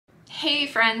Hey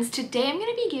friends, today I'm going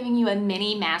to be giving you a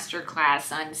mini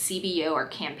masterclass on CBO or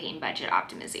campaign budget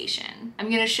optimization.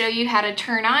 I'm going to show you how to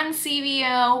turn on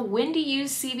CBO, when to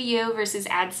use CBO versus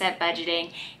ad set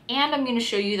budgeting, and I'm going to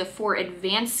show you the 4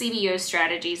 advanced CBO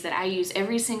strategies that I use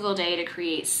every single day to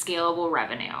create scalable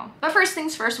revenue. But first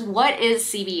things first, what is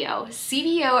CBO?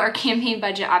 CBO or campaign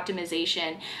budget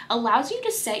optimization allows you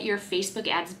to set your Facebook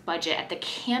ads budget at the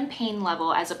campaign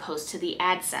level as opposed to the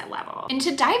ad set level. And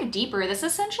to dive deeper, this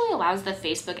essentially allows the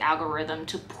Facebook algorithm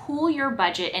to pool your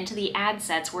budget into the ad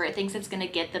sets where it thinks it's going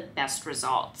to get the best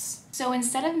results. So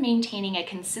instead of maintaining a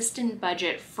consistent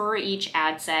budget for each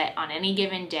ad set on any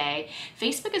given day,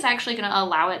 Facebook is actually going to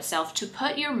allow itself to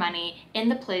put your money in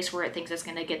the place where it thinks it's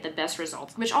going to get the best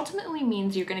results, which ultimately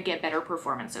means you're going to get better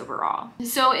performance overall.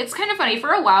 So it's kind of funny, for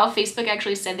a while, Facebook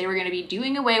actually said they were going to be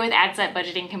doing away with ad set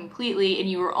budgeting completely,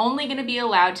 and you were only going to be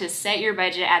allowed to set your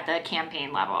budget at the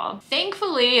campaign level.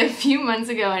 Thankfully, a few months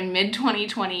ago in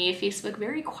mid-2020, Facebook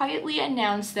very quietly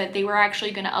announced that they were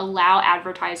actually going to allow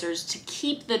advertisers to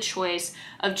keep the choice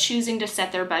of choosing to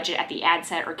set their budget at the ad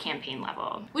set or campaign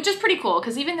level, which is pretty cool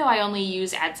because even though I only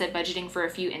use ad set budgeting for a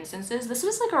few instances, this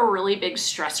was like a really big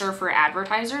stressor for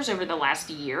advertisers over the last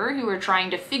year who were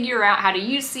trying to figure out how to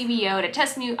use CBO to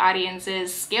test new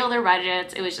audiences, scale their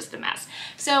budgets. It was just a mess.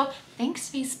 So thanks,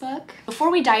 Facebook. Before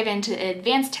we dive into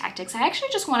advanced tactics, I actually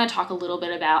just want to talk a little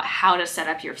bit about how to set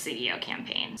up your CBO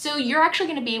campaign. So you're actually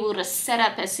going to be able to set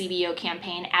up a CBO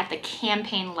campaign at the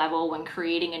campaign level when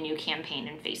creating a new campaign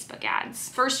in Facebook ads.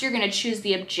 First, you're going to choose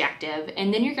the objective,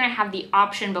 and then you're going to have the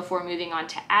option before moving on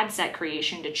to ad set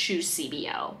creation to choose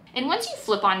CBO. And once you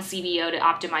flip on CBO to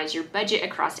optimize your budget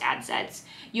across ad sets,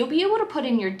 you'll be able to put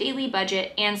in your daily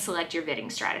budget and select your bidding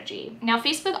strategy. Now,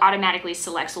 Facebook automatically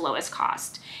selects lowest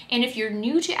cost. And if you're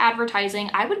new to advertising,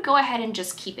 I would go ahead and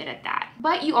just keep it at that.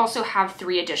 But you also have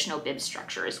 3 additional bid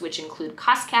structures, which include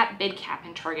cost cap, bid cap,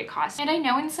 and target cost. And I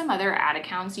know in some other ad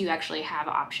accounts, you actually have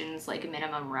options like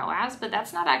minimum ROAS, but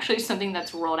that's not actually something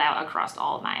that's rolled out across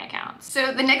all of my accounts.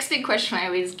 So the next big question I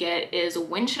always get is,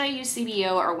 when should I use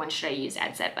CBO or when should I use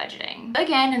ad set budgeting?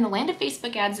 Again, in the land of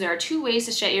Facebook ads, there are 2 ways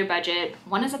to set your budget.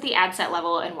 One is at the ad set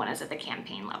level and one is at the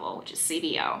campaign level, which is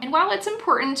CBO. And while it's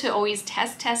important to always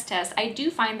test, I do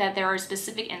find that there are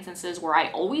specific instances where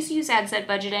I always use ad set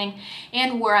budgeting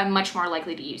and where I'm much more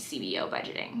likely to use CBO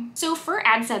budgeting. So for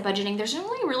ad set budgeting, there's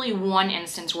only really one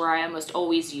instance where I almost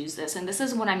always use this, and this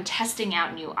is when I'm testing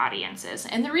out new audiences.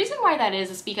 And the reason why that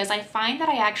is because I find that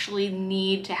I actually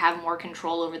need to have more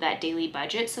control over that daily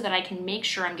budget so that I can make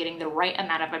sure I'm getting the right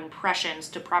amount of impressions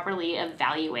to properly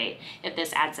evaluate if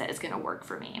this ad set is going to work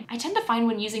for me. I tend to find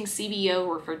when using CBO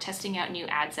or for testing out new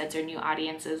ad sets or new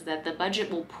audiences that the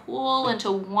budget will pool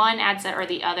into one ad set or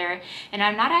the other, and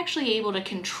I'm not actually able to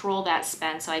control that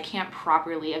spend, so I can't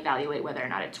properly evaluate whether or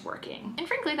not it's working. And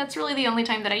frankly, that's really the only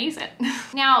time that I use it.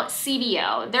 Now,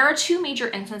 CBO. There are 2 major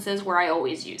instances where I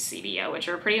always use CBO, which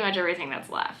are pretty much everything that's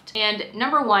left. And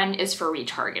number 1 is for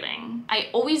retargeting. I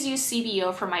always use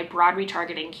CBO for my broad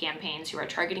retargeting campaigns who are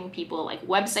targeting people like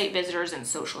website visitors and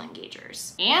social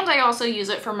engagers. And I also use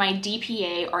it for my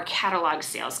DPA or catalog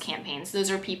sales campaigns.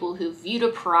 Those are people who viewed a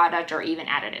product or even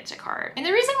added it to cart. And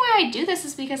the reason why I do this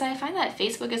is because I find that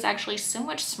Facebook is actually so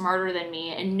much smarter than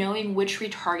me in knowing which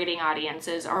retargeting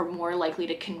audiences are more likely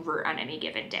to convert on any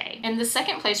given day. And the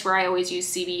second place where I always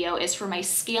use CBO is for my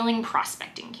scaling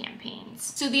prospecting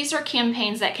campaigns. So these are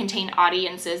campaigns that contain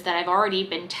audiences that I've already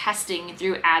been testing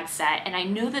through ad set, and I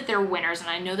know that they're winners and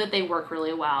I know that they work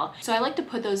really well. So I like to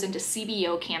put those into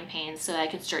CBO campaigns so that I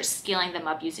can start scaling them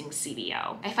up using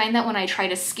CBO. I find that when I try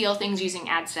to scale things using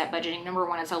ad set budgeting, number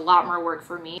 1, it's a lot more work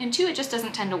for me, and 2, it just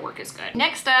doesn't tend to work as good.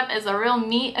 Next up is the real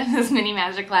meat of this mini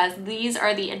masterclass. These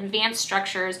are the advanced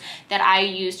structures that I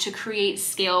use to create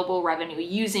scalable revenue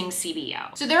using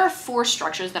CBO. So there are 4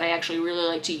 structures that I actually really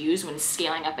like to use when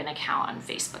scaling up an account on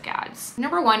Facebook ads.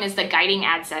 Number 1 is the guiding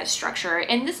ad set structure,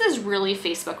 and this is really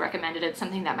Facebook recommended. It's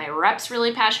something that my reps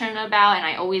really passionate about, and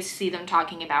I always see them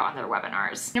talking about on their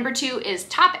webinars. Number 2 is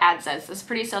top ad sets. This is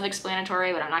pretty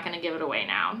self-explanatory, but I'm not going to give it away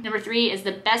now. Number 3 is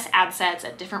the best ad sets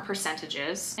at different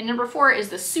percentages. And number 4 is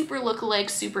the super lookalike,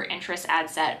 super interest ad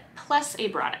set plus a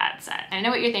broad ad set. And I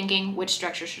know what you're thinking, which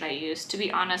structure should I use? To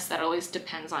be honest, that always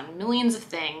depends on millions of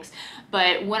things,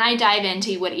 but when I dive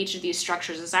into what each of these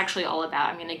structures is actually all about,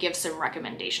 I'm going to give some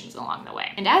recommendations along the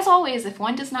way. And as always, if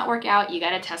one does not work out, you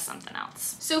got to test something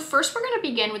else. So first, we're going to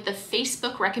begin with the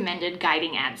Facebook recommended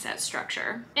guiding ad set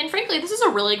structure. And frankly, this is a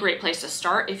really great place to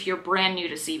start if you're brand new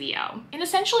to CBO. And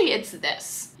essentially, it's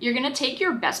this. You're going to take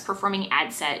your best performing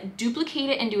ad set, duplicate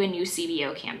it into a new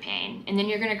CBO campaign, and then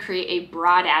you're going to create a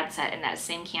broad ad set in that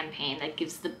same campaign that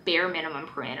gives the bare minimum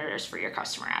parameters for your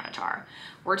customer avatar.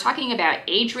 We're talking about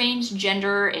age range,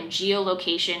 gender, and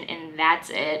geolocation, and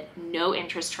that's it. No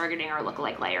interest targeting or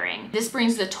lookalike layering. This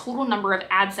brings the total number of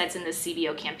ad sets in the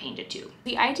CBO campaign to 2.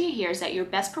 The idea here is that your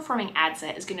best performing ad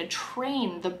set is going to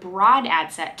train the broad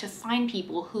ad set to find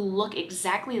people who look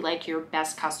exactly like your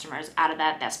best customers out of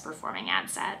that best performing ad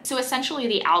set. So essentially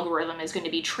the algorithm is going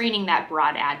to be training that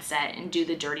broad ad set and do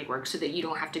the dirty work so that you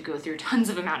don't have to go through tons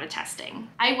of amount of testing.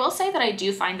 I will say that I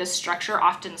do find the structure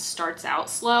often starts out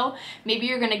slow.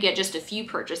 Maybe you're going to get just a few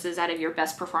purchases out of your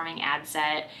best performing ad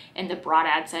set and the broad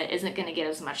ad set isn't going to get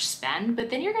as much spend, but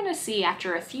then you're going to see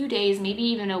after a few days, maybe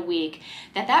even a week,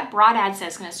 that broad ad set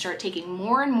is going to start taking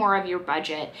more and more of your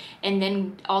budget and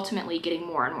then ultimately getting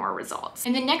more and more results.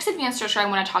 And the next advanced structure I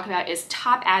want to talk about is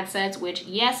top ad sets, which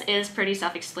yes, is pretty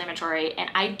self-explanatory. And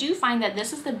I do find that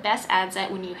this is the best ad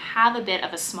set when you have a bit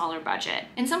of a smaller budget.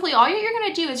 And simply all you're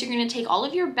going to do is you're going to take all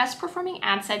of your best performing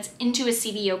ad sets into a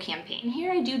CBO campaign. And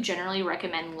here I do generally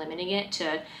recommend limiting it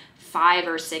to 5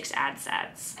 or 6 ad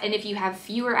sets. And if you have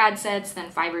fewer ad sets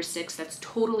than 5 or 6, that's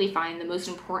totally fine. The most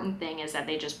important thing is that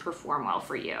they just perform well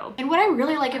for you. And what I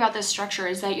really like about this structure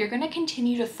is that you're going to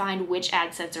continue to find which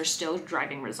ad sets are still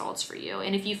driving results for you.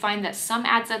 And if you find that some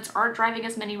ad sets aren't driving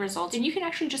as many results, then you can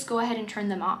actually just go ahead and turn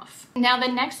them off. Now,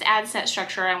 the next ad set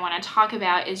structure I want to talk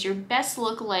about is your best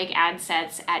lookalike ad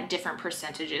sets at different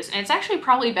percentages. And it's actually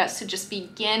probably best to just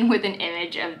begin with an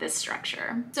image of this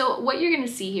structure. So what you're going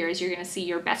to see here is you're going to see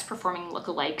your best performing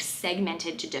lookalike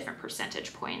segmented to different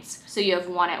percentage points. So you have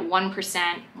one at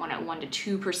 1%, one at 1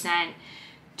 to 2%,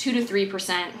 2 to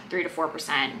 3%, 3 to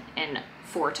 4%, and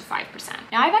 4 to 5%.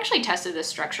 Now I've actually tested this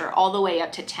structure all the way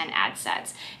up to 10 ad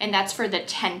sets, and that's for the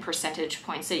 10 percentage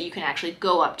points that you can actually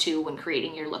go up to when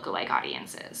creating your lookalike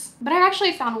audiences. But I've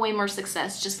actually found way more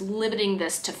success just limiting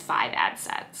this to 5 ad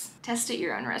sets. Test at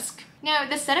your own risk. Now,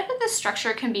 the setup of this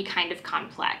structure can be kind of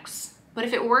complex. But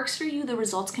if it works for you, the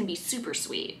results can be super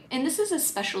sweet. And this is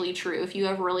especially true if you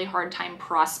have a really hard time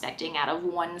prospecting out of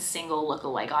one single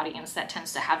lookalike audience that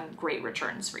tends to have great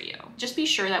returns for you. Just be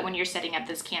sure that when you're setting up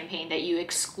this campaign that you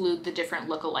exclude the different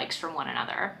lookalikes from one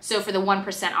another. So for the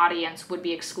 1% audience would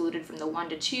be excluded from the 1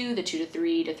 to 2, the 2 to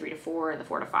 3, the 3 to 4, the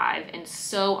 4 to 5, and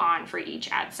so on for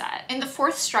each ad set. And the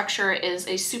fourth structure is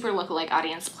a super lookalike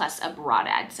audience plus a broad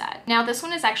ad set. Now this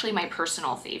one is actually my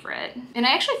personal favorite. And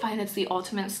I actually find it's the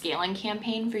ultimate scaling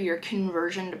campaign for your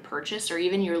conversion to purchase or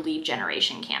even your lead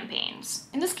generation campaigns.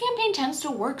 And this campaign tends to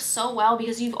work so well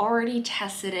because you've already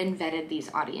tested and vetted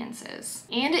these audiences.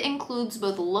 And it includes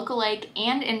both lookalike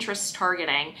and interest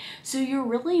targeting, so you're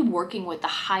really working with the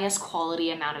highest quality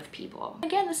amount of people.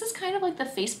 Again, this is kind of like the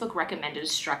Facebook recommended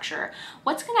structure.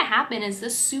 What's going to happen is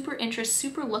this super interest,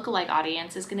 super lookalike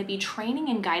audience is going to be training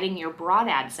and guiding your broad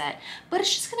ad set, but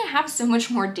it's just going to have so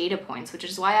much more data points, which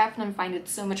is why I often find it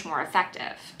so much more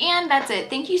effective. And that's it.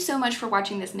 Thank you so much for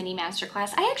watching this mini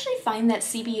masterclass. I actually find that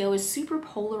CBO is super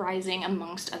polarizing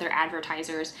amongst other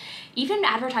advertisers. Even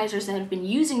advertisers that have been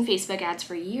using Facebook ads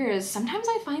for years, sometimes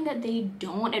I find that they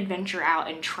don't adventure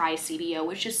out and try CBO,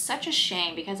 which is such a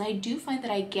shame because I do find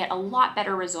that I get a lot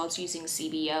better results using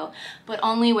CBO, but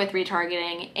only with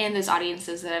retargeting and those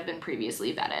audiences that have been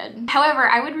previously vetted. However,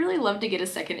 I would really love to get a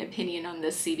second opinion on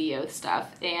this CBO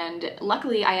stuff, and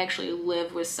luckily I actually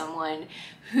live with someone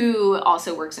who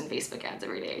also works in Facebook ads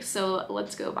every day. So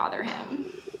let's go bother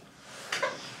him.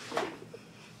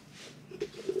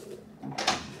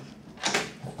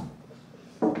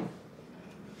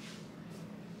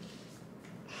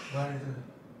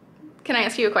 Can I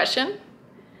ask you a question?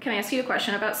 Can I ask you a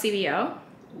question about CBO?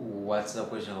 What's the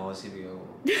question about CBO?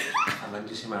 I'm not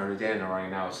using my retainer right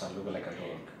now, so I look like a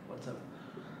dog. What's up?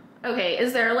 Okay,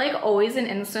 is there like always an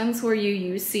instance where you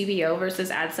use CBO versus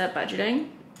ad set budgeting?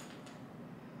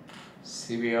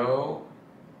 CBO,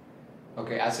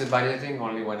 okay, asset budgeting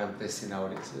only when I'm testing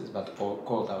audiences, but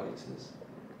cold audiences.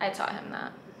 I taught him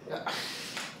that. Yeah.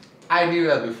 I knew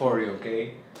that before you,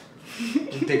 okay?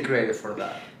 You take credit for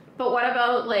that. But what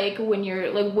about like when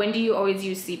you're, like when do you always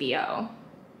use CBO?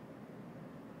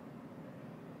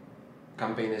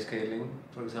 Campaign scaling,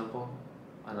 for example,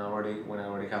 and when I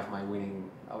already have my winning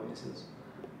audiences.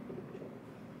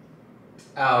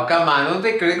 Oh, come on, don't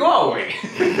take credit, go away!